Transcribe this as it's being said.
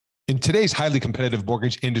In today's highly competitive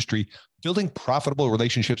mortgage industry, building profitable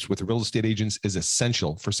relationships with real estate agents is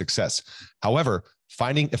essential for success. However,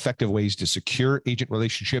 finding effective ways to secure agent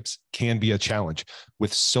relationships can be a challenge.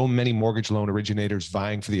 With so many mortgage loan originators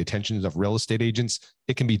vying for the attention of real estate agents,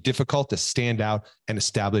 it can be difficult to stand out and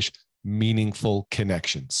establish meaningful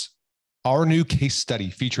connections. Our new case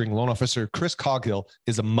study featuring loan officer Chris Coghill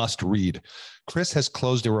is a must read. Chris has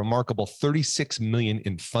closed a remarkable $36 million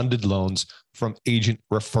in funded loans from agent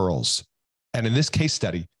referrals. And in this case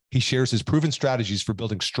study, he shares his proven strategies for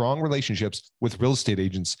building strong relationships with real estate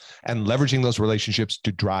agents and leveraging those relationships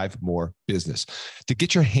to drive more business. To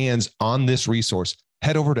get your hands on this resource,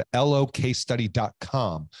 head over to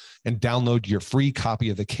locasestudy.com and download your free copy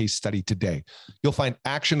of the case study today. You'll find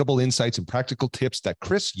actionable insights and practical tips that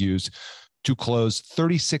Chris used to close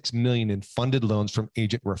 $36 million in funded loans from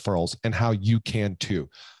agent referrals and how you can too.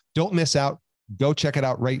 Don't miss out. Go check it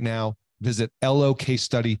out right now. Visit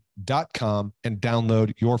locasestudy.com and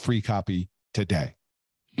download your free copy today.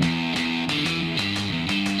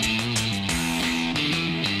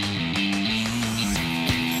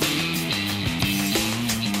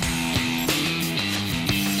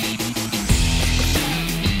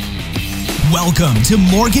 Welcome to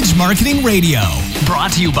Mortgage Marketing Radio,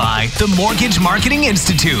 brought to you by the Mortgage Marketing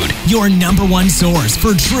Institute, your number one source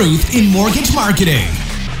for truth in mortgage marketing.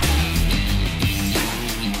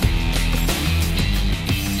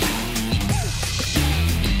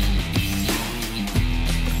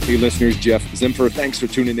 Hey listeners, Jeff Zimfer. Thanks for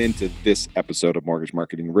tuning in to this episode of Mortgage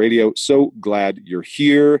Marketing Radio. So glad you're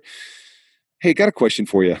here. Hey, got a question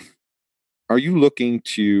for you. Are you looking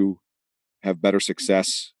to have better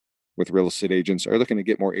success with real estate agents? Are you looking to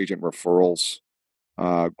get more agent referrals,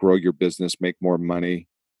 grow your business, make more money?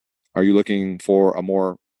 Are you looking for a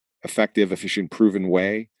more effective, efficient, proven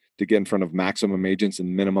way to get in front of maximum agents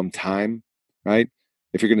in minimum time, right?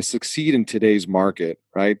 If you're going to succeed in today's market,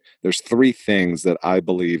 right, there's three things that I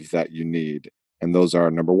believe that you need. And those are,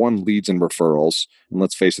 number one, leads and referrals. And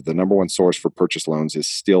let's face it, the number one source for purchase loans is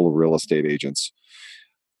still real estate agents.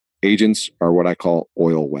 Agents are what I call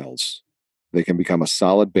oil wells. They can become a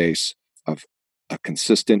solid base of a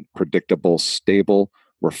consistent, predictable, stable,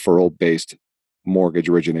 referral-based mortgage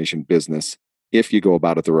origination business if you go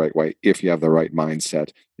about it the right way, if you have the right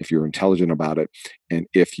mindset, if you're intelligent about it, and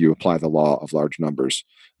if you apply the law of large numbers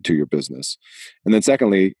to your business. And then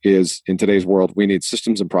secondly is, in today's world, we need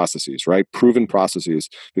systems and processes, right? Proven processes,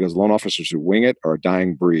 because loan officers who wing it are a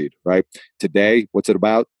dying breed, right? Today, what's it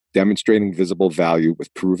about? Demonstrating visible value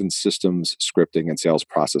with proven systems, scripting, and sales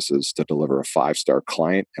processes to deliver a 5-star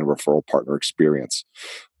client and referral partner experience.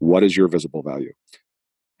 What is your visible value?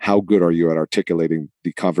 How good are you at articulating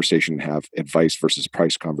the conversation, have advice versus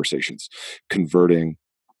price conversations, converting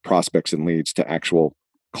prospects and leads to actual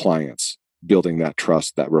clients, building that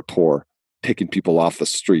trust, that rapport, taking people off the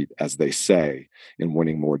street, as they say, and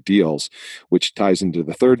winning more deals, which ties into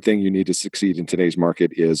the third thing you need to succeed in today's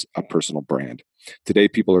market is a personal brand. Today,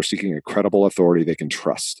 people are seeking a credible authority they can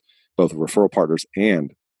trust, both referral partners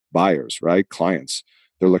and buyers, right? Clients.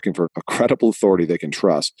 They're looking for a credible authority they can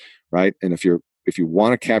trust, right? And if you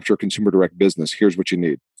want to capture consumer direct business, here's what you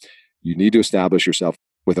need. You need to establish yourself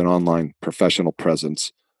with an online professional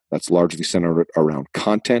presence that's largely centered around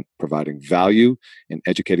content, providing value, and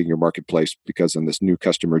educating your marketplace, because in this new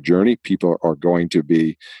customer journey, people are going to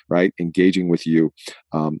be, right, engaging with you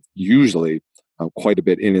usually quite a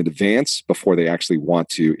bit in advance before they actually want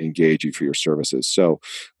to engage you for your services. So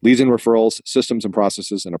leads and referrals, systems and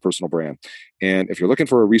processes, and a personal brand. And if you're looking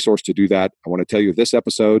for a resource to do that, I want to tell you this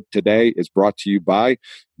episode today is brought to you by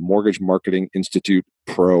Mortgage Marketing Institute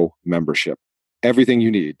Pro membership. Everything you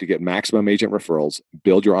need to get maximum agent referrals,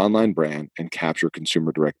 build your online brand, and capture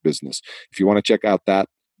consumer direct business. If you want to check out that,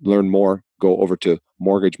 learn more, go over to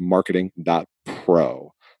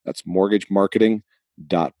mortgagemarketing.pro. That's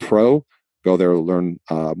mortgagemarketing.pro. Go there, learn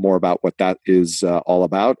more about what that is all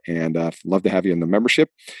about, and love to have you in the membership.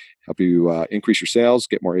 Help you increase your sales,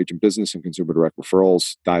 get more agent business and consumer direct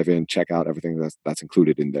referrals. Dive in, check out everything that's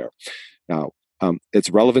included in there. Now, it's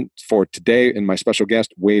relevant for today, and my special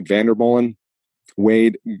guest, Wade Vandermolen.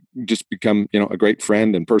 Wade just become, a great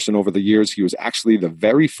friend and person over the years. He was actually the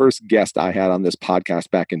very first guest I had on this podcast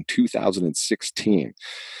back in 2016.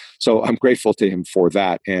 So I'm grateful to him for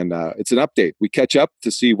that. And it's an update. We catch up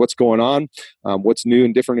to see what's going on, what's new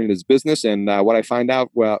and different in his business. And what I find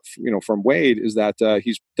out, from Wade is that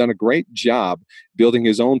he's done a great job building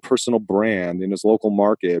his own personal brand in his local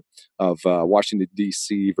market of Washington,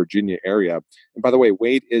 D.C., Virginia area. And by the way,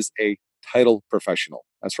 Wade is a title professional.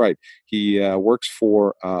 That's right. He works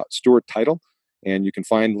for Stewart Title And you can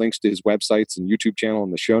find links to his websites and YouTube channel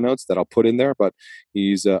in the show notes that I'll put in there. But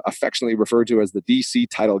he's affectionately referred to as the DC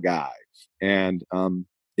Title Guy. And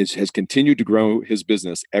has continued to grow his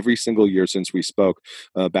business every single year since we spoke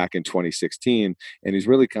back in 2016. And he's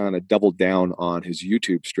really kind of doubled down on his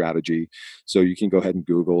YouTube strategy. So you can go ahead and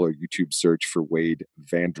Google or YouTube search for Wade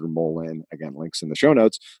Vandermolen. Again, links in the show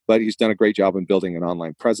notes. But he's done a great job in building an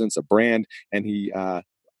online presence, a brand, and he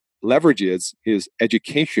leverages his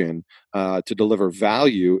education to deliver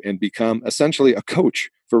value and become essentially a coach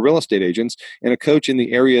for real estate agents, and a coach in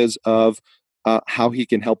the areas of how he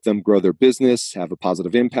can help them grow their business, have a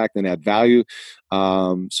positive impact, and add value,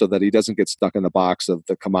 so that he doesn't get stuck in the box of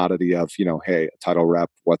the commodity of, hey, a title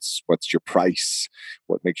rep, what's your price?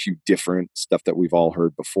 What makes you different? Stuff that we've all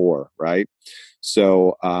heard before, right?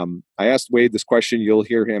 So I asked Wade this question. You'll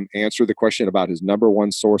hear him answer the question about his number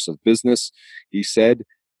one source of business. He said,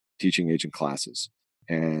 teaching agent classes.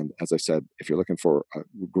 And as I said, if you're looking for a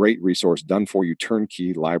great resource done for you,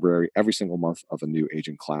 turnkey library every single month of a new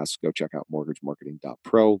agent class, go check out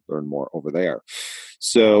mortgagemarketing.pro, learn more over there.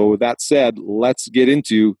 So that said, let's get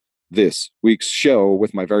into this week's show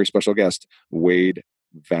with my very special guest, Wade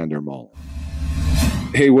Vandermolen.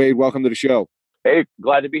 Hey, Wade, welcome to the show. Hey,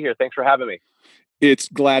 glad to be here. Thanks for having me. It's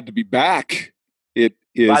glad to be back. It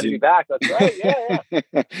is glad to be back. That's right.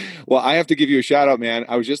 Yeah. Well, I have to give you a shout out, man.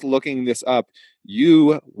 I was just looking this up.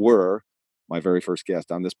 You were my very first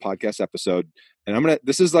guest on this podcast episode. And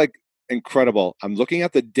this is like incredible. I'm looking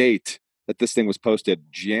at the date that this thing was posted,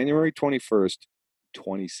 January 21st,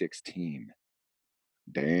 2016.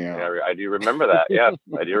 Damn. Yeah, I do remember that. Yes,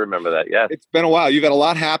 I do remember that. Yes. It's been a while. You've had a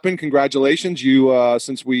lot happen. Congratulations. You,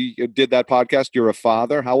 since we did that podcast, you're a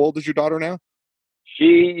father. How old is your daughter now?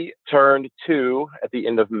 She turned 2 at the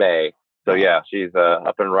end of May. So yeah, she's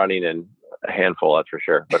up and running and a handful, that's for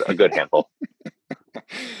sure, but a good handful.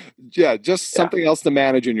 Yeah, just something else to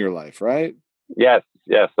manage in your life, right? Yes,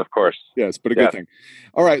 of course. Yes, but a good thing.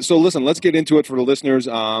 All right, so listen, let's get into it for the listeners.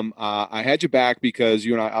 I had you back because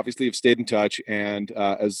you and I obviously have stayed in touch, and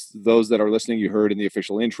as those that are listening, you heard in the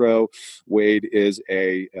official intro, Wade is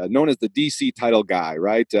known as the DC Title Guy,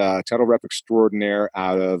 right? Title rep extraordinaire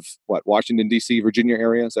out of Washington, D.C., Virginia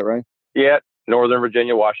area, is that right? Yeah, Northern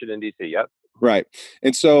Virginia, Washington, D.C., yep. Right.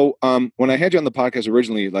 And so when I had you on the podcast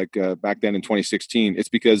originally, back then in 2016, it's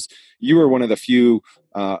because you were one of the few,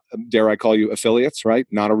 dare I call you affiliates, right?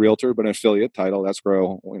 Not a realtor, but an affiliate, title,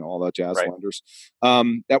 escrow, all that jazz, right. Lenders.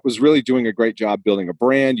 That was really doing a great job building a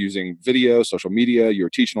brand, using video, social media. You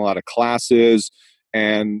were teaching a lot of classes.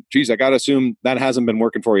 And geez, I got to assume that hasn't been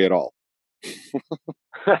working for you at all.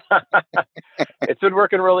 It's been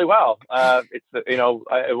working really well. I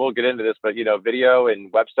will get into this, but video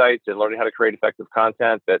and websites and learning how to create effective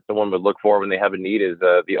content that someone would look for when they have a need is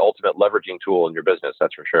the ultimate leveraging tool in your business.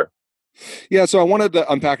 That's for sure. Yeah, so I wanted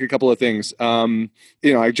to unpack a couple of things.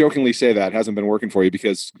 I jokingly say that hasn't been working for you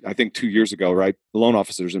because I think 2 years ago, right, loan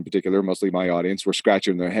officers in particular, mostly my audience, were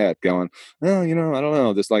scratching their head going, oh, I don't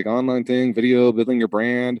know, this online thing, video, building your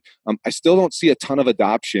brand. I still don't see a ton of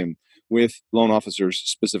adoption with loan officers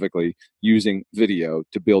specifically using video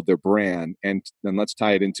to build their brand. And then let's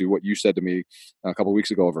tie it into what you said to me a couple of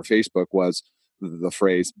weeks ago over Facebook was the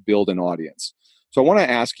phrase build an audience. So I want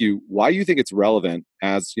to ask you why you think it's relevant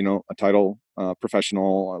as, a title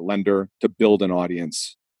professional, a lender, to build an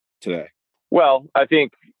audience today. Well, I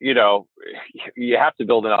think, you have to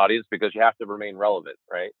build an audience because you have to remain relevant,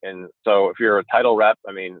 right? And so if you're a title rep,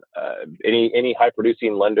 any high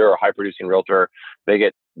producing lender or high producing realtor, they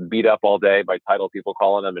get beat up all day by title people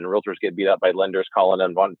calling them, and realtors get beat up by lenders calling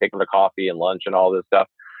them, wanting to take them to coffee and lunch and all this stuff.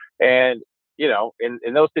 And,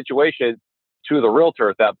 in those situations, to the realtor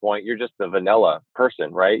at that point, you're just a vanilla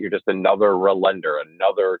person, right? You're just another lender,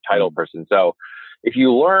 another title person. So if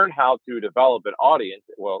you learn how to develop an audience,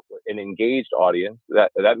 an engaged audience,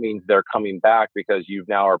 that means they're coming back because you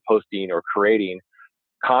now are posting or creating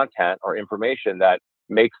content or information that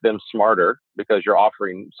makes them smarter because you're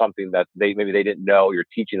offering something that maybe they didn't know. You're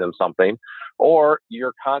teaching them something, or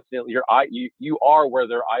you're constantly you are where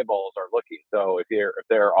their eyeballs are looking. So if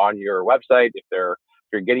they're on your website, if you're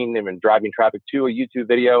getting them and driving traffic to a YouTube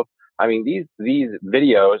video, these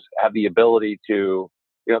videos have the ability to,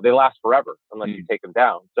 they last forever unless you take them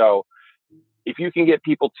down. So if you can get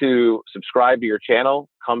people to subscribe to your channel,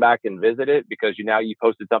 come back and visit it because you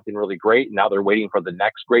posted something really great. And now they're waiting for the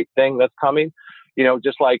next great thing that's coming.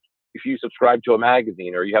 Just like if you subscribe to a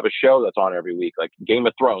magazine or you have a show that's on every week, like Game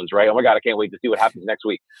of Thrones, right? Oh my God, I can't wait to see what happens next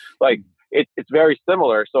week. It's very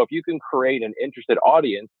similar. So if you can create an interested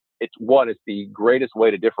audience, it's the greatest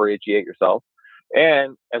way to differentiate yourself.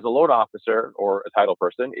 And as a loan officer or a title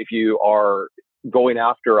person, if you are going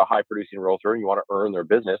after a high producing realtor and you want to earn their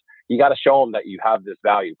business, you got to show them that you have this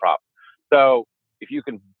value prop. So if you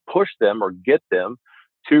can push them or get them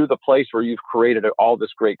to the place where you've created all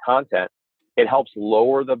this great content, it helps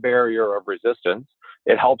lower the barrier of resistance.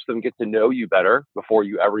 It helps them get to know you better before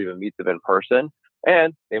you ever even meet them in person.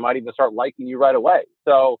 And they might even start liking you right away.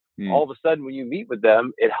 So all of a sudden, when you meet with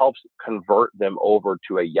them, it helps convert them over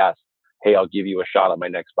to a yes. Hey, I'll give you a shot at my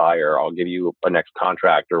next buyer. I'll give you a next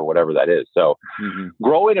contract or whatever that is. So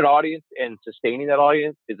growing an audience and sustaining that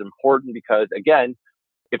audience is important because, again,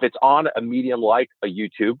 if it's on a medium like a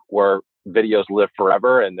YouTube where videos live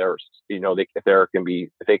forever and there's, if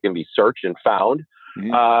they can be searched and found,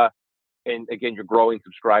 and again, you're growing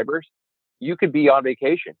subscribers, you could be on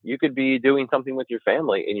vacation. You could be doing something with your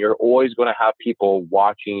family and you're always going to have people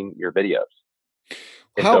watching your videos.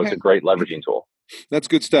 And so it's a great leveraging tool. That's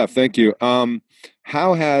good stuff. Thank you.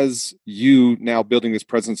 How has you now building this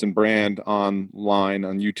presence and brand online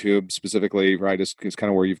on YouTube specifically, right, is kind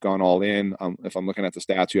of where you've gone all in. If I'm looking at the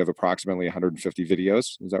stats, you have approximately 150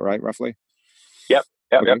 videos. Is that right, roughly? Yep.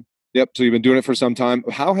 Okay. Yep. So you've been doing it for some time.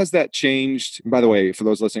 How has that changed? And by the way, for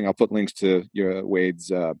those listening, I'll put links to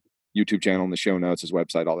Wade's YouTube channel in the show notes, his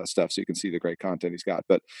website, all that stuff, so you can see the great content he's got.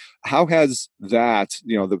 But how has that,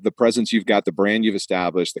 the presence you've got, the brand you've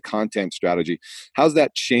established, the content strategy, how's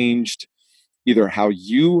that changed either how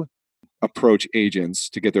you approach agents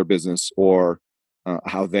to get their business or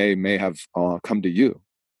how they may have come to you?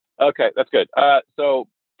 Okay, that's good. So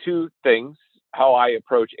 2 things. How I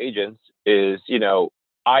approach agents is,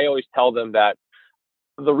 I always tell them that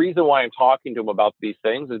the reason why I'm talking to them about these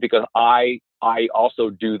things is because I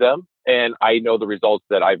also do them and I know the results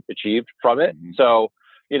that I've achieved from it. So,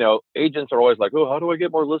 agents are always like, oh, how do I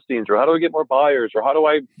get more listings? Or how do I get more buyers? Or how do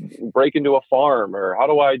I break into a farm? Or how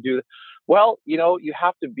do I do? Well, you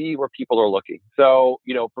have to be where people are looking. So,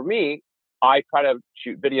 for me, I try to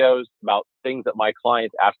shoot videos about things that my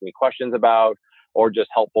clients ask me questions about, or just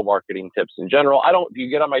helpful marketing tips in general. If you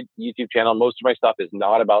get on my YouTube channel, most of my stuff is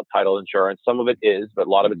not about title insurance. Some of it is, but a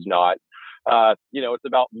lot of it's not. It's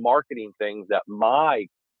about marketing things that my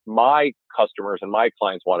customers and my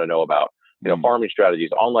clients want to know about. Farming strategies,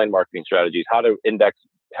 online marketing strategies, how to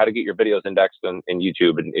get your videos indexed in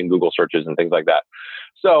YouTube and in Google searches and things like that.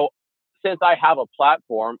 So since I have a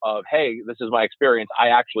platform of, hey, this is my experience, I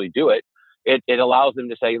actually do it. It allows them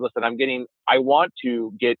to say, listen, I want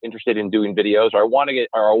to get interested in doing videos, or I want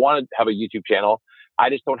to have a YouTube channel. I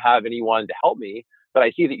just don't have anyone to help me, but I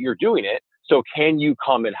see that you're doing it. So can you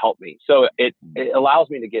come and help me? So it allows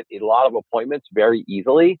me to get a lot of appointments very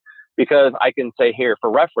easily because I can say, here,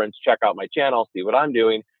 for reference, check out my channel, see what I'm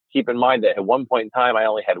doing. Keep in mind that at one point in time, I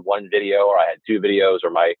only had 1 video, or I had 2 videos, or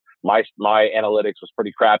my analytics was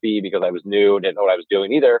pretty crappy because I was new and didn't know what I was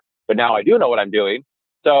doing either. But now I do know what I'm doing.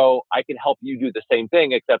 So I can help you do the same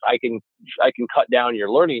thing, except I can cut down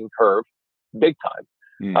your learning curve big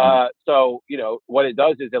time. So, what it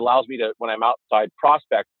does is it allows me to, when I'm outside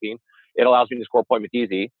prospecting, it allows me to score appointments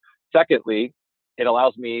easy. Secondly, it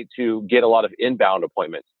allows me to get a lot of inbound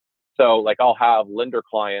appointments. So like I'll have lender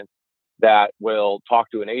clients that will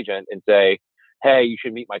talk to an agent and say, hey, you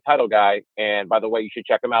should meet my title guy. And by the way, you should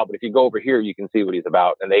check him out. But if you go over here, you can see what he's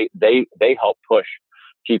about. And they help push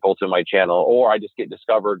people to my channel, or I just get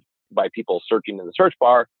discovered by people searching in the search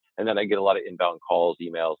bar. And then I get a lot of inbound calls,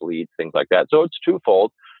 emails, leads, things like that. So it's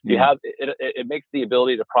twofold. You have, it makes the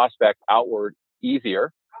ability to prospect outward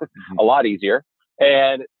easier, a lot easier.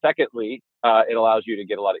 And secondly, it allows you to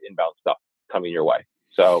get a lot of inbound stuff coming your way.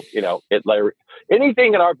 So,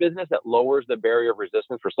 anything in our business that lowers the barrier of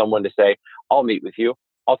resistance for someone to say, I'll meet with you.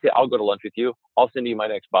 I'll go to lunch with you. I'll send you my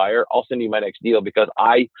next buyer. I'll send you my next deal because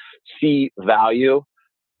I see value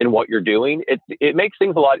in what you're doing. It makes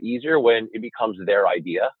things a lot easier when it becomes their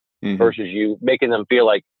idea versus you making them feel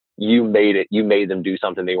like you made it. You made them do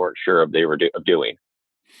something they weren't sure of of doing.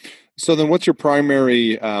 So then what's your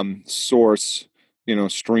primary source,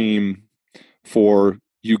 stream for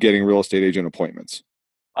you getting real estate agent appointments?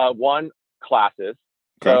 One, classes.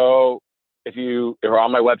 Okay. So if you're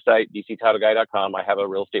on my website, dctitleguy.com, I have a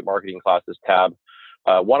real estate marketing classes tab.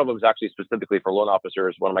 One of them is actually specifically for loan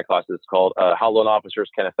officers. One of my classes is called How Loan Officers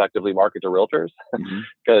Can Effectively Market to Realtors.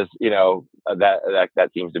 Because, that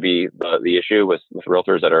seems to be the issue with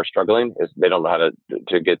realtors that are struggling is they don't know how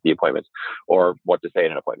to get the appointments or what to say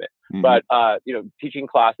in an appointment. But, teaching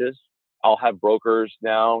classes, I'll have brokers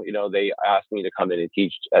now, they ask me to come in and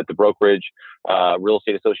teach at the brokerage. Real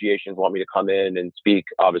estate associations want me to come in and speak,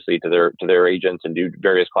 obviously, to their agents and do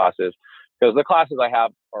various classes. because the classes I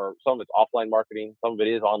have are, some of it's offline marketing, some of it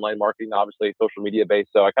is online marketing, obviously social media based.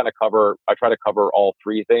 So I try to cover all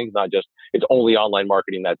three things, not just it's only online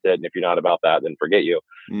marketing, that's it. And if you're not about that, then forget you.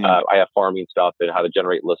 I have farming stuff and how to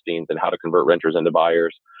generate listings and how to convert renters into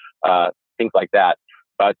buyers, things like that.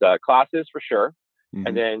 But classes for sure.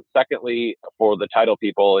 And then secondly, for the title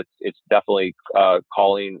people, it's definitely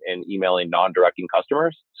calling and emailing non-directing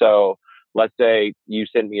customers. So let's say you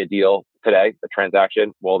send me a deal today, a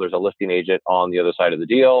transaction. Well, there's a listing agent on the other side of the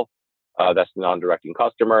deal. That's the non-directing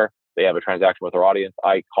customer. They have a transaction with our audience.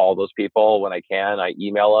 I call those people when I can. I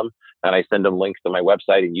email them and I send them links to my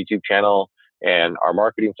website and YouTube channel and our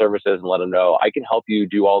marketing services and let them know I can help you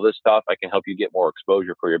do all this stuff. I can help you get more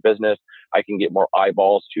exposure for your business. I can get more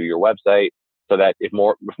eyeballs to your website. So that if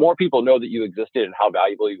more people know that you existed and how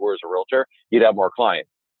valuable you were as a realtor, you'd have more clients.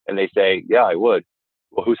 And they say, yeah, I would.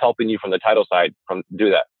 Well, who's helping you from the title side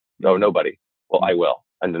do that? No, nobody. Well, I will.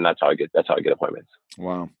 And then that's how I get appointments.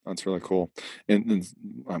 Wow. That's really cool. And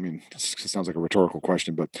I mean, this sounds like a rhetorical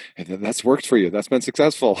question, but that's worked for you. That's been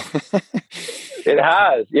successful. It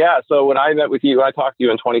has. Yeah. So when I met with you, I talked to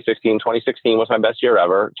you in 2016 was my best year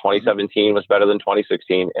ever. 2017 was better than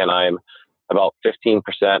 2016. And I'm about 15%,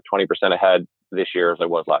 20% ahead this year as I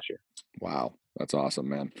was last year. Wow. That's awesome,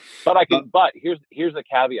 man. But here's the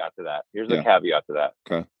caveat to that.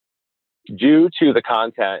 Okay. Due to the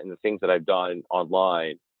content and the things that I've done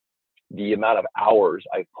online, the amount of hours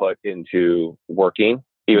I put into working,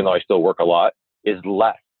 even though I still work a lot, is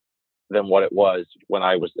less than what it was when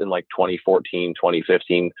I was in like 2014,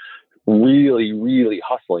 2015, really, really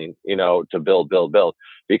hustling, to build.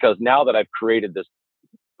 Because now that I've created this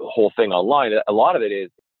whole thing online, a lot of it is,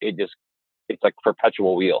 it's like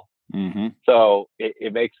perpetual wheel. So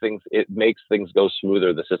it makes things go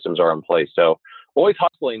smoother. The systems are in place. So always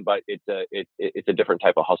hustling, but it's a different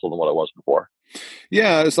type of hustle than what it was before.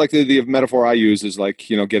 Yeah, it's like the metaphor I use is like,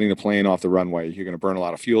 getting the plane off the runway. You're going to burn a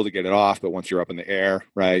lot of fuel to get it off, but once you're up in the air,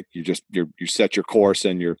 right, you set your course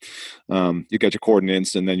and you get your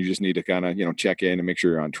coordinates, and then you just need to kind of check in and make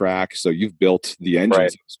sure you're on track. So you've built the engine,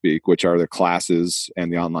 right, so to speak, which are the classes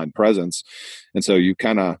and the online presence, and so you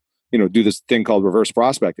kind of do this thing called reverse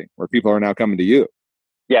prospecting, where people are now coming to you.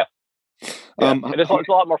 Yeah. And it's a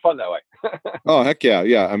lot more fun that way. Oh, heck yeah.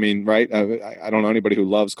 Yeah. I mean, right. I don't know anybody who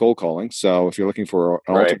loves cold calling. So if you're looking for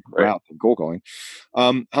an alternate route to cold calling,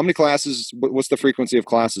 how many classes, what's the frequency of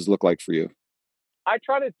classes look like for you? I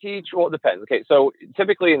try to teach, well, it depends. Okay. So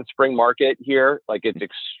typically in spring market here, like it's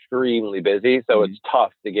extremely busy. So it's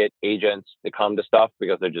tough to get agents to come to stuff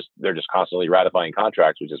because they're just constantly ratifying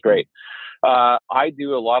contracts, which is great. I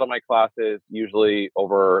do a lot of my classes usually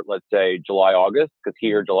over, let's say, July, August, because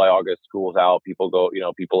here, July, August, school's out, people go,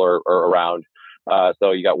 people are around.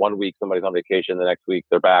 So you got 1 week, somebody's on vacation, the next week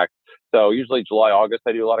they're back. So usually July, August,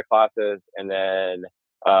 I do a lot of classes. And then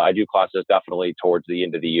I do classes definitely towards the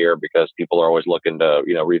end of the year because people are always looking to,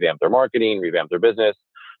 revamp their marketing, revamp their business.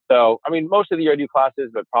 So, I mean, most of the year I do classes,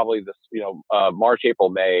 but probably this, March, April,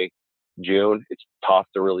 May, June, it's tough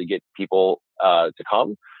to really get people to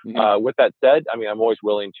come. With that said, I mean, I'm always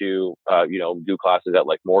willing to, do classes at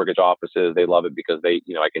like mortgage offices. They love it because I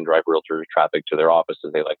can drive realtor traffic to their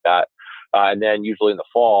offices. They like that. And then usually in the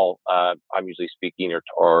fall, I'm usually speaking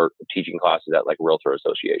or teaching classes at like realtor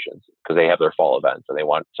associations because they have their fall events and they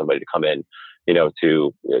want somebody to come in,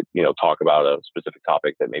 to talk about a specific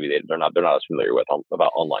topic that maybe they're not as familiar with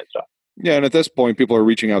about online stuff. Yeah, and at this point, people are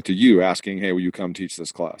reaching out to you asking, "Hey, will you come teach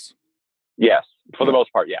this class?" Yes, for the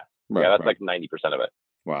most part, yeah. Right, that's like 90% of it.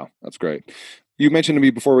 Wow, that's great. You mentioned to me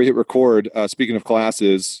before we hit record, speaking of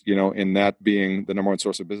classes, in that being the number one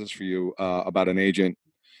source of business for you, about an agent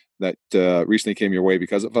that recently came your way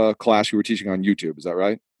because of a class you were teaching on YouTube. Is that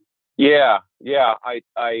right? Yeah.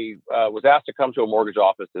 I was asked to come to a mortgage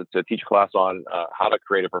office to teach a class on how to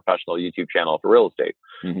create a professional YouTube channel for real estate.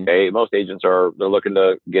 Okay, most agents they're looking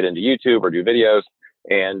to get into YouTube or do videos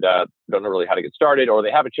and don't know really how to get started, or they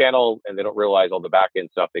have a channel and they don't realize all the back end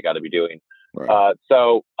stuff they got to be doing. Right.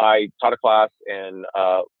 So I taught a class and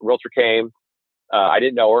realtor came. I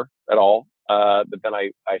didn't know her at all. But then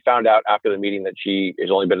I found out after the meeting that she has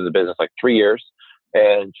only been in the business like 3 years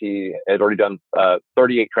and she had already done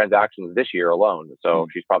 38 transactions this year alone. So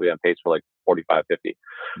she's probably on pace for like 45, 50,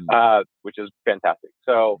 which is fantastic.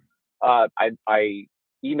 So I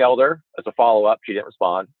emailed her as a follow-up. She didn't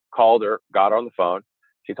respond, called her, got her on the phone.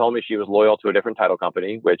 She told me she was loyal to a different title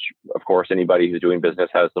company, which of course anybody who's doing business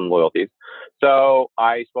has some loyalties. So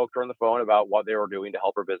I spoke to her on the phone about what they were doing to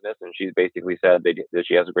help her business. And she basically said that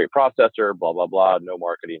she has a great processor, blah, blah, blah, no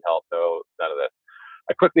marketing help, no, none of this.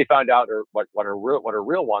 I quickly found out what her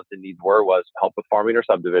real wants and needs was help with farming her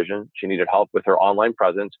subdivision. She needed help with her online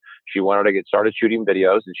presence. She wanted to get started shooting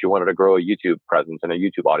videos, and she wanted to grow a YouTube presence and a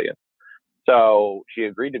YouTube audience. So she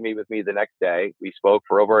agreed to meet with me the next day. We spoke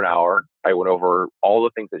for over an hour. I went over all the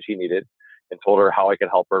things that she needed and told her how I could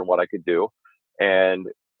help her and what I could do. And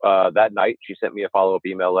that night, she sent me a follow-up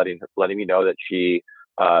email letting me know that she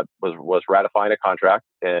was ratifying a contract,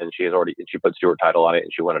 and she put Stewart Title on it,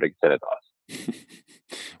 and she wanted to send it to us.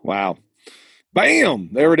 Wow. Bam!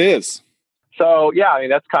 There it is. So yeah, I mean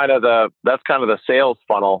that's kind of the sales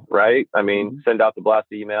funnel, right? I mean, send out the blast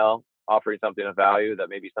email, offering something of value that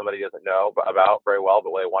maybe somebody doesn't know about very well, but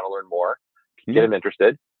they want to learn more. Get them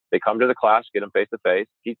interested. They come to the class, get them face to face,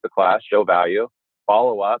 teach the class, show value,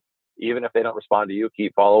 follow up. Even if they don't respond to you,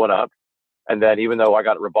 keep following up. And then even though I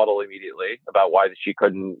got a rebuttal immediately about why she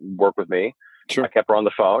couldn't work with me, I kept her on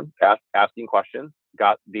the phone, asking questions,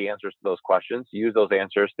 got the answers to those questions, used those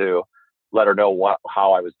answers to let her know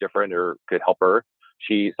how I was different or could help her.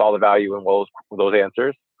 She saw the value in those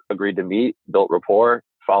answers, agreed to meet, built rapport,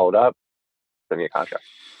 followed up, sent me a contract.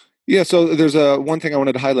 Yeah, so there's one thing I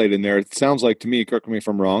wanted to highlight in there. It sounds like to me, correct me if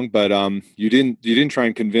I'm wrong, but you didn't try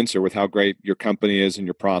and convince her with how great your company is and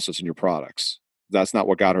your process and your products. That's not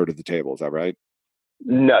what got her to the table. Is that right?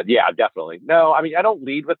 No, yeah, definitely. No, I mean, I don't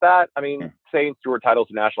lead with that. I mean, saying Stewart Title's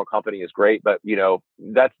a national company is great, but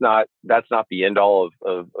that's not the end all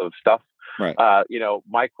of stuff. Right.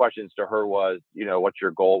 My questions to her was, what's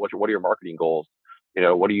your goal? What are your marketing goals?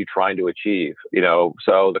 What are you trying to achieve?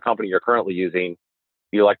 So the company you're currently using,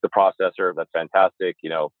 you like the processor, that's fantastic.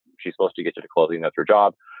 She's supposed to get you to closing, that's her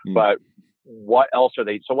job. But what else are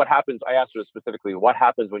they? So what happens? I asked her specifically, what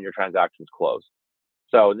happens when your transactions close?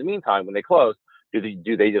 So in the meantime, when they close, do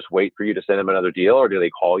they just wait for you to send them another deal, or do they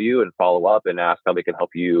call you and follow up and ask how they can help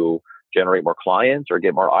you generate more clients or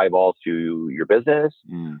get more eyeballs to your business?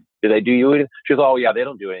 Do they do you? She goes, oh yeah, they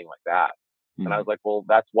don't do anything like that. And I was like, well,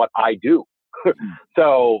 that's what I do.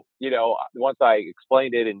 So, once I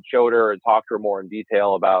explained it and showed her and talked to her more in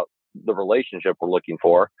detail about the relationship we're looking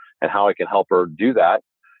for and how I can help her do that,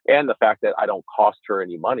 and the fact that I don't cost her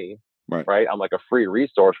any money, right? I'm like a free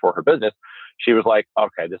resource for her business. She was like,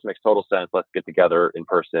 okay, this makes total sense. Let's get together in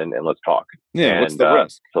person and let's talk. Yeah. And, what's the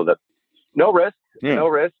risk? So that no risk.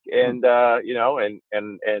 And, and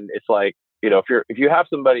it's like, if you have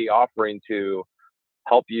somebody offering to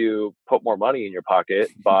help you put more money in your pocket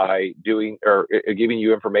by doing or giving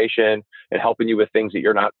you information and helping you with things that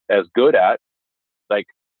you're not as good at, like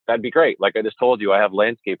that'd be great. Like I just told you, I have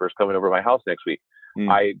landscapers coming over to my house next week.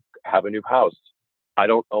 I have a new house. I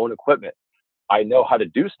don't own equipment. I know how to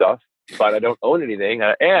do stuff, but I don't own anything.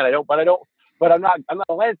 But I'm not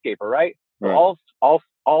a landscaper, right? So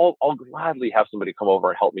I'll gladly have somebody come over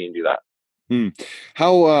and help me and do that.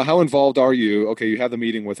 How involved are you? Okay, you have the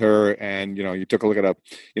meeting with her, and you took a look at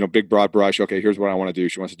a big broad brush. Okay, here's what I want to do.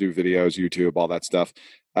 She wants to do videos, YouTube, all that stuff.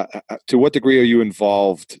 To what degree are you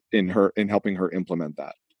involved in helping her implement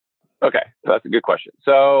that? Okay, that's a good question.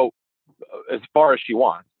 So, as far as she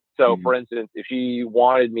wants. So, for instance, if she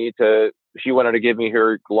wanted to give me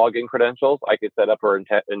her login credentials, I could set up her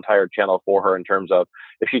entire channel for her in terms of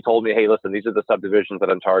if she told me, hey, listen, these are the subdivisions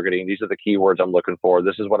that I'm targeting. These are the keywords I'm looking for.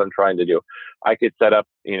 This is what I'm trying to do. I could set up,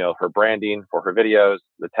 her branding for her videos,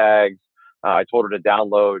 the tags. I told her to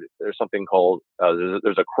download. There's something called,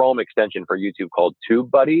 there's a Chrome extension for YouTube called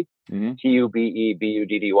TubeBuddy,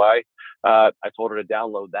 TubeBuddy. I told her to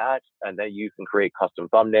download that, and then you can create custom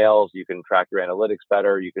thumbnails. You can track your analytics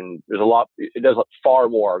better. There's a lot. It does far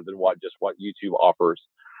more than what YouTube offers.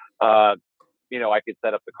 I could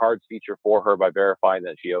set up the cards feature for her by verifying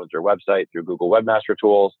that she owns her website through Google Webmaster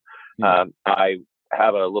Tools. I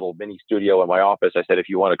have a little mini studio in my office. I said, if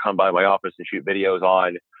you want to come by my office and shoot videos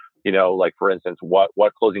on, like for instance, what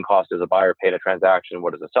closing cost does a buyer pay in a transaction?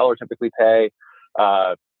 What does a seller typically pay?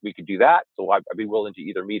 We could do that. So I'd be willing to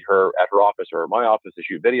either meet her at her office or my office to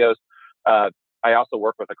shoot videos. I also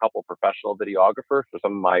work with a couple professional videographers for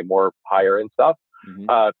some of my more higher end stuff.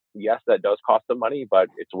 Yes, that does cost some money, but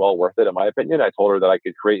it's well worth it in my opinion. I told her that I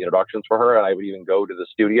could create introductions for her, and I would even go to the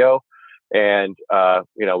studio and,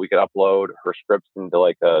 we could upload her scripts into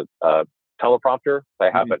like a teleprompter. I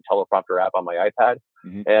have a teleprompter app on my iPad.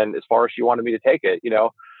 And as far as she wanted me to take it,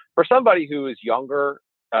 for somebody who is younger,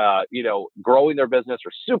 growing their business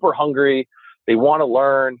or super hungry, they want to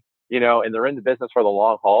learn, and they're in the business for the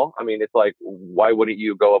long haul. I mean, it's like, why wouldn't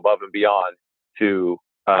you go above and beyond to,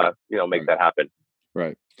 make that happen?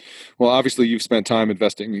 Right. Well, obviously you've spent time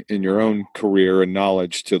investing in your own career and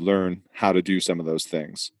knowledge to learn how to do some of those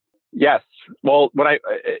things. Yes. Well, when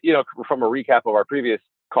from a recap of our previous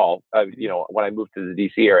call. When I moved to the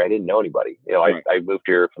DC area, I didn't know anybody. Right. I moved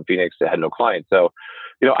here from Phoenix. I had no clients. So,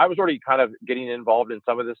 I was already kind of getting involved in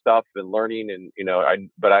some of this stuff and learning. And,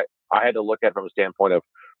 I had to look at it from a standpoint of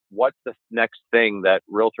what's the next thing that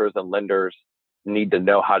realtors and lenders need to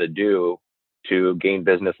know how to do to gain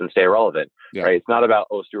business and stay relevant, right? It's not about,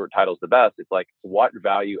 Stewart Title's the best. It's like, what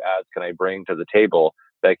value adds can I bring to the table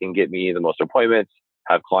that can get me the most appointments,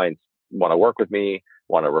 have clients want to work with me,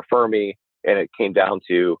 want to refer me. And it came down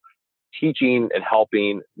to teaching and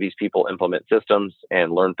helping these people implement systems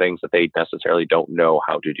and learn things that they necessarily don't know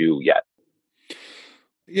how to do yet.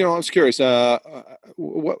 I was curious,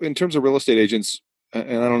 what in terms of real estate agents,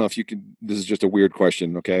 and I don't know if you can, this is just a weird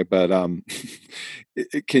question, okay, but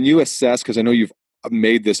can you assess, because I know you've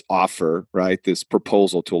made this offer, right, this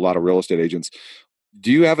proposal to a lot of real estate agents. Do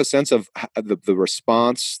you have a sense of the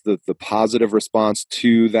response, the positive response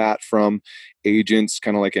to that from agents,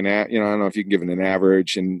 kind of like I don't know if you can give it an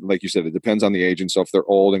average, and like you said, it depends on the agent. So if they're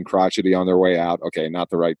old and crotchety on their way out, okay, not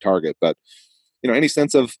the right target, but any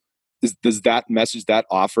sense of, does that message, that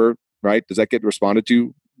offer, right, does that get responded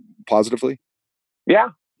to positively? Yeah.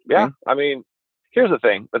 I mean, here's the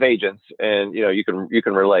thing with agents, and you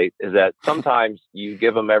can relate, is that sometimes you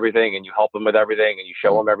give them everything and you help them with everything and you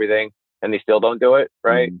show them everything and they still don't do it,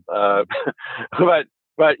 right? But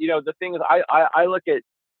the thing is, I look at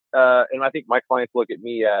and I think my clients look at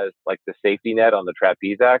me as like the safety net on the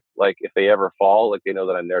Trapeze Act. Like if they ever fall, like they know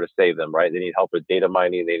that I'm there to save them, right? They need help with data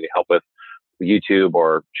mining, they need help with YouTube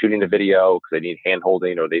or shooting a video because they need hand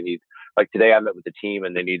holding, or they need, like today I met with the team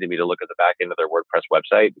and they needed me to look at the back end of their WordPress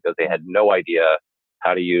website because they had no idea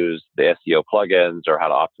how to use the SEO plugins or how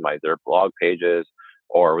to optimize their blog pages.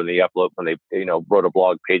 Or when they wrote a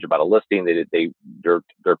blog page about a listing, their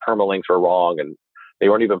permalinks were wrong and they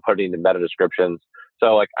weren't even putting the meta descriptions.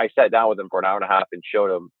 So like I sat down with them for an hour and a half and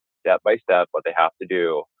showed them step by step what they have to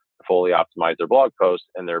do to fully optimize their blog posts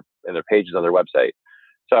and their pages on their website.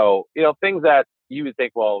 So, things that you would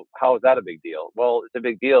think, well, how is that a big deal? Well, it's a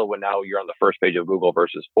big deal when now you're on the first page of Google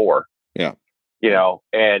versus 4. Yeah.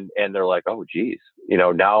 And they're like, oh, geez,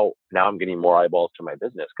 now I'm getting more eyeballs to my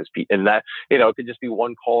business and that, it could just be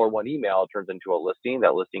one call or one email turns into a listing.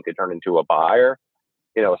 That listing could turn into a buyer,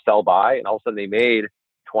 a sell buy, and all of a sudden they made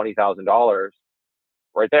 $20,000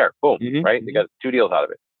 right there. Boom. Mm-hmm. Right. They got 2 deals out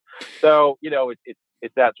of it. So,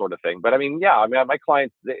 it's that sort of thing. But I mean, my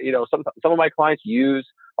clients, some of my clients use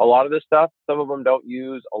a lot of this stuff. Some of them don't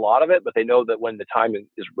use a lot of it, but they know that when the time is,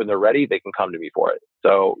 when they're ready, they can come to me for it.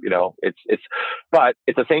 So, but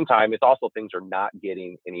at the same time, it's also things they're not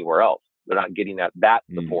getting anywhere else. They're not getting that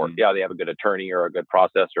support. Mm-hmm. Yeah, they have a good attorney or a good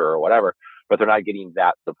processor or whatever, but they're not getting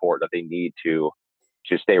that support that they need to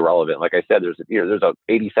stay relevant. Like I said, there's a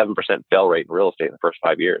 87% fail rate in real estate in the first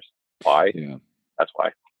 5 years. Why? Yeah. That's why.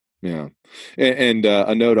 Yeah. And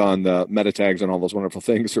a note on the meta tags and all those wonderful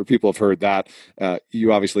things, or people have heard that.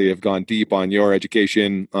 You obviously have gone deep on your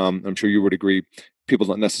education. I'm sure you would agree. People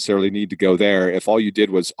don't necessarily need to go there. If all you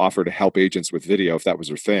did was offer to help agents with video, if that was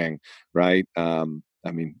your thing, right?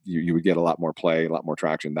 You would get a lot more play, a lot more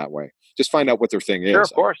traction that way. Just find out what their thing is. Sure,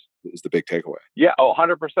 of course. Is the big takeaway. Yeah. Oh,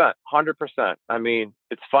 100%. 100%. I mean,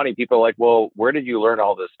 it's funny. People are like, well, where did you learn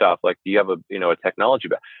all this stuff? Like, do you have a technology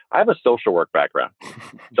background? I have a social work background.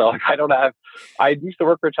 So like, I used to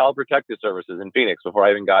work for Child Protective Services in Phoenix before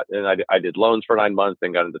I even I did loans for 9 months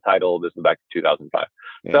and got into title. This is back in 2005.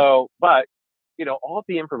 Yeah. So, but all of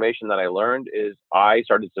the information that I learned is I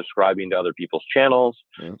started subscribing to other people's channels,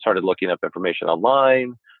 started looking up information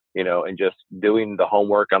online, and just doing the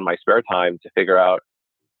homework on my spare time to figure out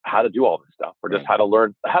how to do all this stuff, or just how to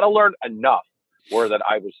learn enough where that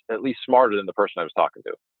I was at least smarter than the person I was talking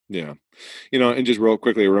to. Yeah. And just real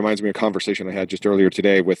quickly, it reminds me of a conversation I had just earlier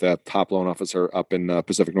today with a top loan officer up in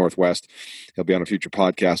Pacific Northwest. He'll be on a future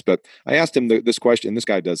podcast, but I asked him this question. This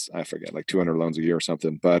guy does, I forget, like 200 loans a year or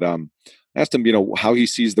something, but I asked him, how he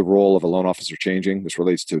sees the role of a loan officer changing. This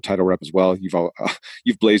relates to title rep as well.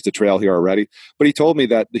 You've blazed a trail here already, but he told me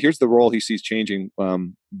that here's the role he sees changing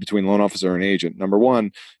between loan officer and agent. Number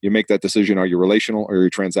one, you make that decision: are you relational or are you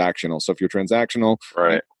transactional? So if you're transactional,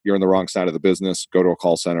 right, you're on the wrong side of the business. Go to a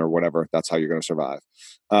call center or whatever. That's how you're going to survive.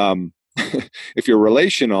 If you're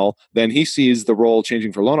relational, then he sees the role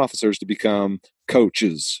changing for loan officers to become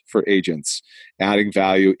coaches for agents, adding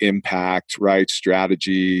value, impact, right,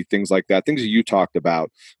 strategy, things like that. Things that you talked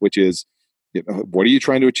about, which is, what are you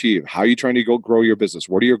trying to achieve? How are you trying to go grow your business?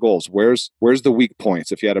 What are your goals? Where's the weak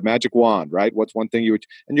points? If you had a magic wand, right? What's one thing you would,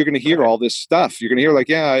 and you're going to hear all this stuff. You're going to hear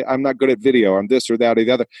like, I'm not good at video. I'm this or that or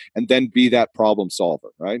the other, and then be that problem solver,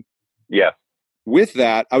 right? Yeah. with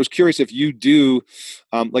that, I was curious if you do,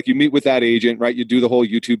 like you meet with that agent, right? You do the whole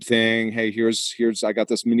YouTube thing. Hey, here's, I got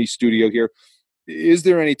this mini studio here. Is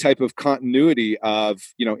there any type of continuity of,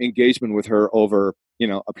 engagement with her over,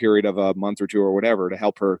 a period of a month or two or whatever to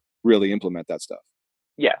help her really implement that stuff?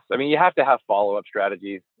 Yes. I mean, you have to have follow-up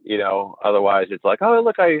strategies, otherwise it's like, oh,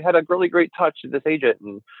 look, I had a really great touch with this agent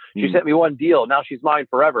and she sent me one deal. Now she's mine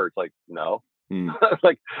forever. It's like, no.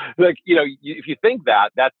 like, if you think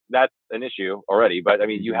that's an issue already, but I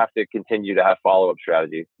mean, you have to continue to have follow-up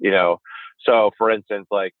strategies, So for instance,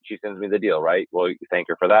 like she sends me the deal, right? Well, you thank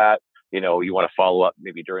her for that. You want to follow up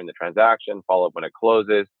maybe during the transaction, follow up when it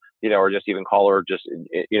closes, or just even call her just,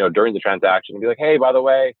 during the transaction and be like, hey, by the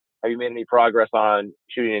way, have you made any progress on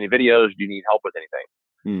shooting any videos? Do you need help with anything?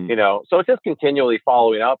 So it's just continually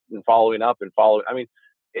following up and following up and following. I mean,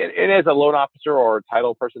 it as a loan officer or a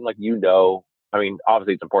title person, like, I mean,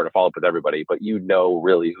 obviously it's important to follow up with everybody, but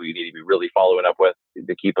really who you need to be really following up with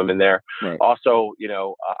to keep them in there. Right. Also,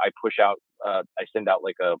 I push out, I send out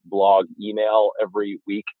like a blog email every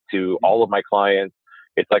week to all of my clients.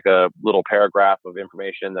 It's like a little paragraph of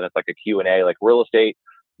information. Then it's like a Q&A, like real estate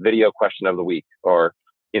video question of the week, or,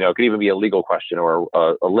 it could even be a legal question or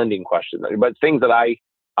a lending question, but things that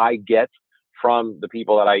I get from the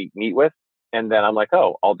people that I meet with. And then I'm like,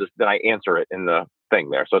 oh, then I answer it in the thing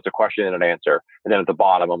there. So it's a question and an answer. And then at the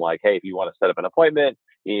bottom, I'm like, hey, if you want to set up an appointment,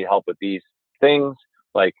 you need help with these things,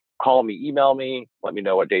 like call me, email me, let me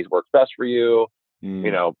know what days work best for you.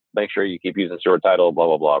 Make sure you keep using Stewart Title, blah,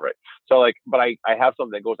 blah, blah. Right. So like, but I have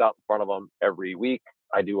something that goes out in front of them every week.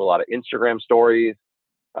 I do a lot of Instagram stories,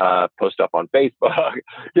 post up on Facebook,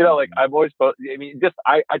 like I've always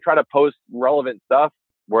I try to post relevant stuff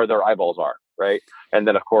where their eyeballs are. Right. And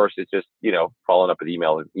then of course it's just, following up with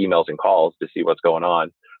emails and calls to see what's going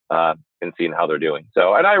on, and seeing how they're doing.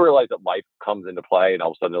 So, and I realize that life comes into play and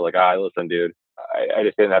all of a sudden they're like, listen, dude, I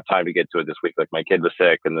just didn't have time to get to it this week. Like my kid was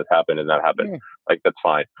sick and this happened and that happened. Yeah. Like, that's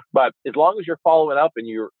fine. But as long as you're following up and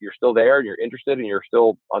you're still there and you're interested and you're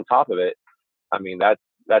still on top of it, I mean, that's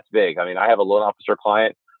big. I mean, I have a loan officer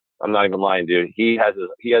client. I'm not even lying, dude. He has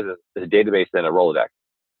a database in a Rolodex.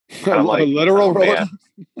 I'm like, a literal Rolodex?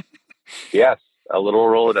 Yes, a literal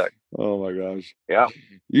Rolodex. Oh my gosh. Yeah.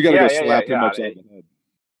 You got to go slap him upside the head.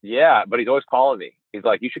 Yeah, but he's always calling me. He's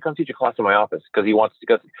like, you should come teach a class in my office because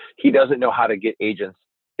he doesn't know how to get agents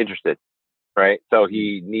interested. Right. So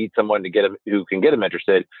he needs someone to get him who can get him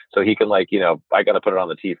interested. So he can I got to put it on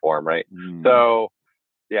the tee for him. Right. So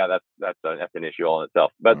yeah, that's an issue all in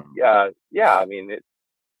itself. But I mean,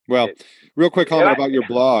 real quick comment about your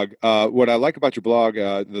blog. What I like about your blog,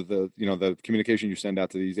 the communication you send out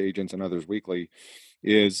to these agents and others weekly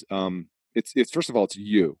is, it's first of all, it's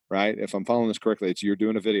you, right? If I'm following this correctly, you're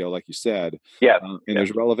doing a video, like you said. Yeah.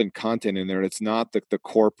 There's relevant content in there. And it's not the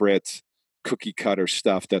corporate cookie cutter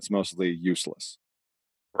stuff that's mostly useless.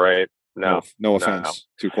 Right. No offense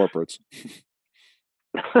to corporates.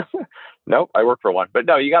 Nope. I work for one, but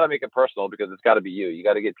no, you got to make it personal because it's got to be you. You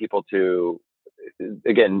got to get people to,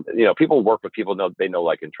 again, people work with people they know,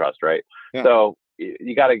 like, and trust. Right. Yeah. So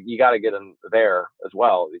you got to get them there as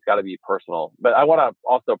well. It's got to be personal. But I want to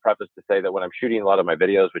also preface to say that when I'm shooting a lot of my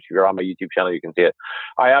videos, which if you're on my YouTube channel, you can see it,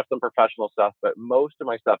 I have some professional stuff, but most of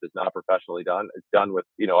my stuff is not professionally done. It's done with,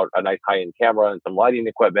 a nice high-end camera and some lighting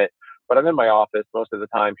equipment, but I'm in my office most of the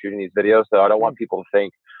time shooting these videos. So I don't want people to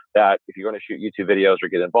think that if you're going to shoot YouTube videos or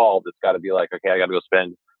get involved, it's got to be like, okay, I got to go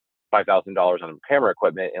spend $5,000 on camera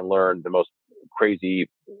equipment and learn the most crazy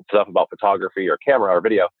stuff about photography or camera or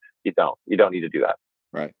video. You don't need to do that.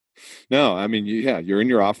 Right. No, I mean, you're in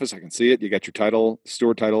your office. I can see it. You got your title,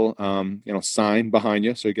 Stewart Title, sign behind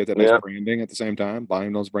you. So you get that nice branding at the same time,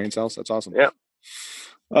 buying those brain cells. That's awesome. Yeah.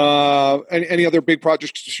 Any other big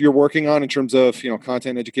projects you're working on in terms of,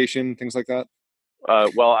 content, education, things like that?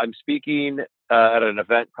 Well, I'm speaking at an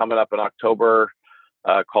event coming up in October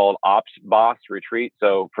called Ops Boss Retreat.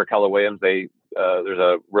 So for Keller Williams, there's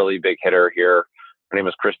a really big hitter here. Her name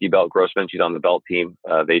is Christy Belt Grossman. She's on the Belt team.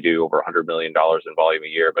 They do over $100 million in volume a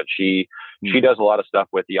year, but she does a lot of stuff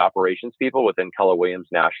with the operations people within Keller Williams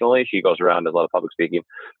nationally. She goes around, does a lot of public speaking.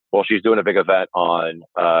 Well, she's doing a big event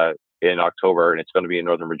in October, and it's going to be in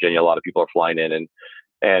Northern Virginia. A lot of people are flying in,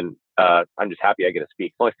 and I'm just happy I get to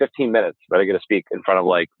speak. It's only 15 minutes, but I get to speak in front of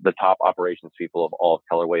like the top operations people of all of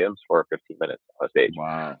Keller Williams for 15 minutes on stage.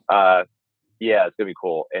 Wow. Yeah, it's gonna be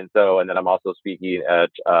cool. And then I'm also speaking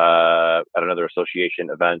at another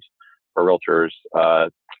association event for realtors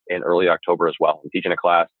in early October as well. I'm teaching a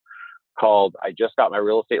class called "I Just Got My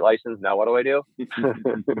Real Estate License. Now What Do I Do?"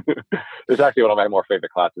 It's actually one of my more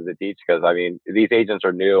favorite classes to teach because I mean these agents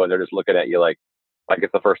are new and they're just looking at you like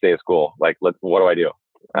it's the first day of school. Like, what do I do?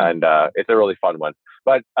 and it's a really fun one.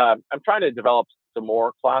 But I'm trying to develop some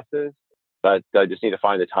more classes, but I just need to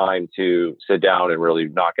find the time to sit down and really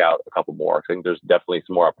knock out a couple more. I think there's definitely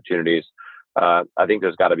some more opportunities. I think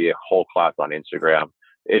there's got to be a whole class on Instagram.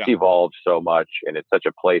 It's evolved so much, and it's such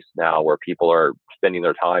a place now where people are spending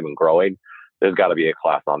their time and growing. There's got to be a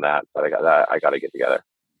class on that. So I got to get together.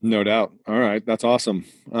 No doubt. All right. That's awesome.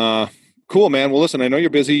 Cool, man. Well, listen, I know you're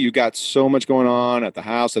busy. You got so much going on at the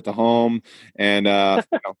house, at the home. And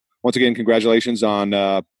once again, congratulations on,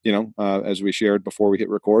 as we shared before we hit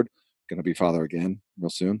record, going to be father again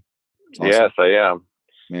real soon. Awesome. Yes, I am.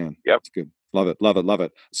 Man, yep. That's good. Love it. Love it. Love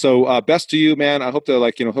it. So best to you, man. I hope to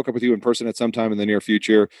hook up with you in person at some time in the near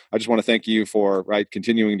future. I just want to thank you for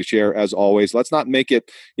continuing to share as always. Let's not make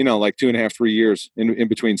it, 2.5, 3 years in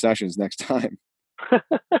between sessions next time.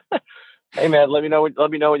 Hey man, let me know when you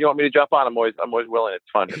want me to jump on. I'm always willing.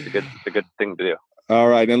 It's fun. It's a good thing to do. All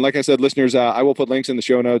right. And like I said, listeners, I will put links in the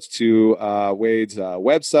show notes to Wade's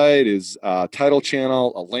website, his title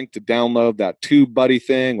channel, a link to download that TubeBuddy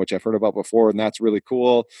thing, which I've heard about before, and that's really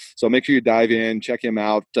cool. So make sure you dive in, check him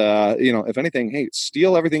out. If anything, hey,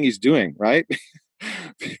 steal everything he's doing, right?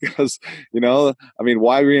 Because,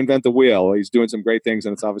 why reinvent the wheel? He's doing some great things,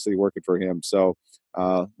 and it's obviously working for him. So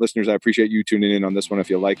listeners, I appreciate you tuning in on this one. If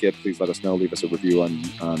you like it, please let us know. Leave us a review on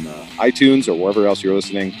iTunes or wherever else you're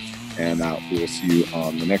listening. And we will see you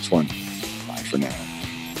on the next one. Bye for now.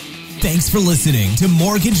 Thanks for listening to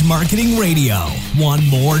Mortgage Marketing Radio. Want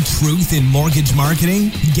more truth in mortgage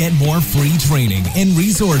marketing? Get more free training and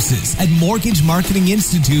resources at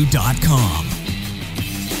mortgagemarketinginstitute.com.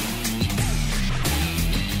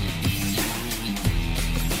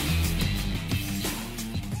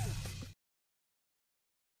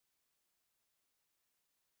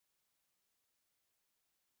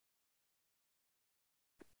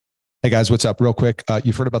 Hey guys, what's up? Real quick,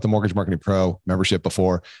 you've heard about the Mortgage Marketing Pro membership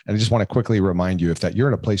before, and I just want to quickly remind you, if that you're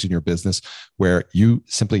in a place in your business where you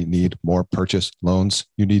simply need more purchase loans,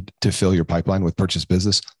 you need to fill your pipeline with purchase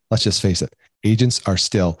business. Let's just face it, agents are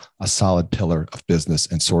still a solid pillar of business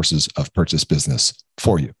and sources of purchase business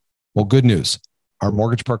for you. Well, good news. Our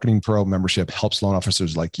Mortgage Marketing Pro membership helps loan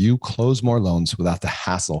officers like you close more loans without the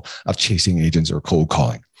hassle of chasing agents or cold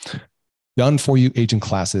calling. Done for you agent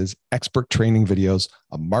classes, expert training videos,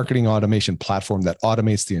 a marketing automation platform that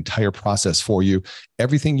automates the entire process for you,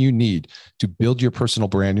 everything you need to build your personal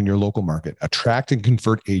brand in your local market, attract and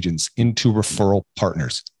convert agents into referral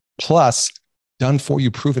partners. Plus, done for you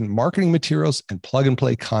proven marketing materials and plug and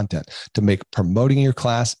play content to make promoting your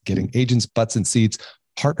class, getting agents' butts in seats,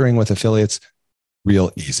 partnering with affiliates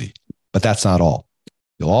real easy. But that's not all.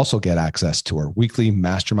 You'll also get access to our weekly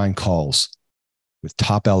mastermind calls with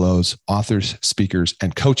top LOs, authors, speakers,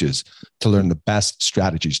 and coaches to learn the best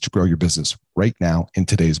strategies to grow your business right now in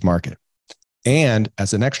today's market. And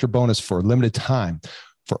as an extra bonus for a limited time,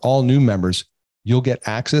 for all new members, you'll get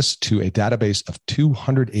access to a database of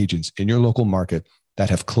 200 agents in your local market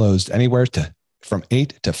that have closed anywhere from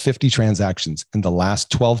 8 to 50 transactions in the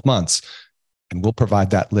last 12 months. And we'll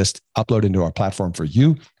provide that list uploaded into our platform for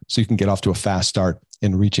you so you can get off to a fast start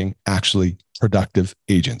in reaching actually productive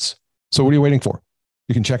agents. So what are you waiting for?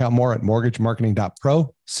 You can check out more at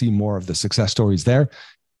mortgagemarketing.pro, see more of the success stories there.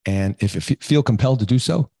 And if you feel compelled to do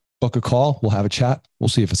so, book a call. We'll have a chat. We'll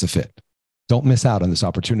see if it's a fit. Don't miss out on this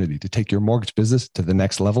opportunity to take your mortgage business to the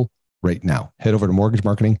next level right now. Head over to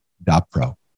mortgagemarketing.pro.